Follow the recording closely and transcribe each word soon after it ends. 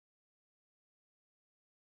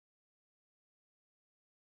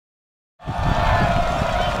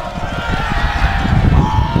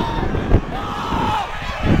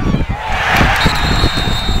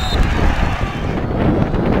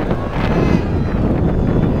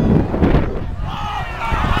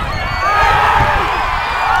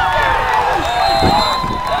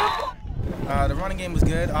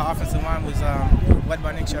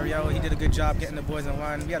coach Ariel. He did a good job getting the boys in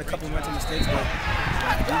line. We had a couple of mental mistakes, but we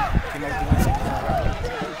came out with the win.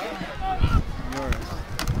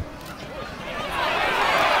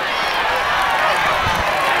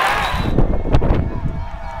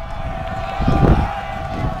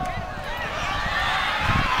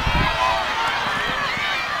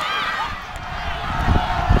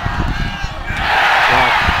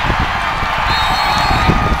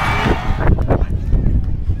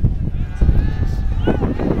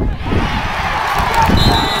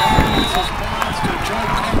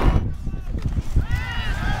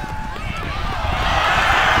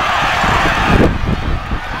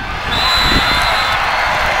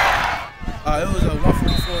 It was a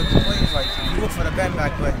 144 plays. Like, you look for the bend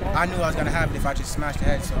back, but I knew I was going to have it if I just smashed the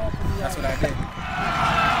head, so that's what I did.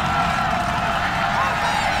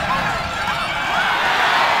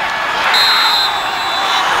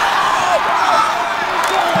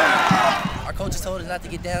 Our coaches told us not to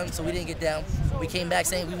get down, so we didn't get down. We came back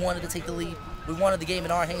saying we wanted to take the lead. We wanted the game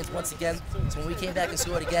in our hands once again. So when we came back and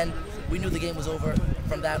scored again, we knew the game was over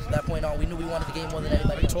from that point on. We knew we wanted the game more than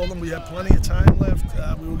anybody. I told them we had plenty of time left.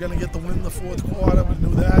 We were going to get the win in the fourth quarter. We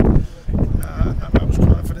knew that. I was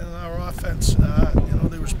confident in our offense. You know,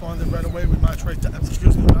 they responded right away. We marched right down. Marched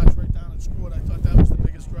right down and scored. I thought that was the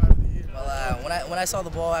biggest drive of the year. Well, when I saw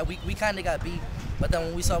the ball, we kind of got beat. But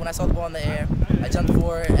then when I saw the ball in the air, I jumped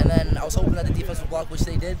for it, and then I was hoping that the defense would block, which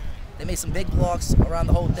they did. They made some big blocks around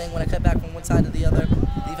the whole thing. When I cut back from one side to the other,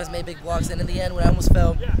 the defense made big blocks. And in the end, when I almost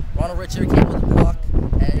fell, Ronald Richard came with a block,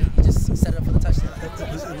 and he just set it up for the touchdown.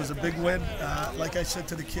 It was a big win. Like I said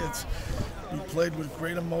to the kids, we played with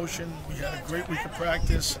great emotion. We had a great week of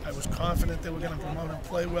practice. I was confident they were going to promote and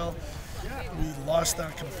play well. We lost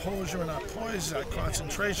our composure and our poise, our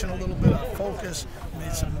concentration a little bit, our focus. We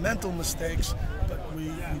made some mental mistakes, but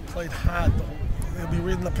we played hard. They'll be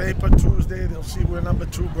reading the paper Tuesday. They'll see we're number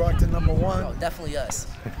 2, Brockton number 1. Oh, definitely us.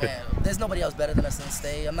 Man, there's nobody else better than us in the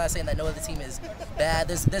state. I'm not saying that no other team is bad.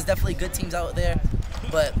 There's definitely good teams out there,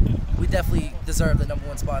 but we definitely deserve the number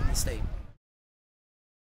 1 spot in the state.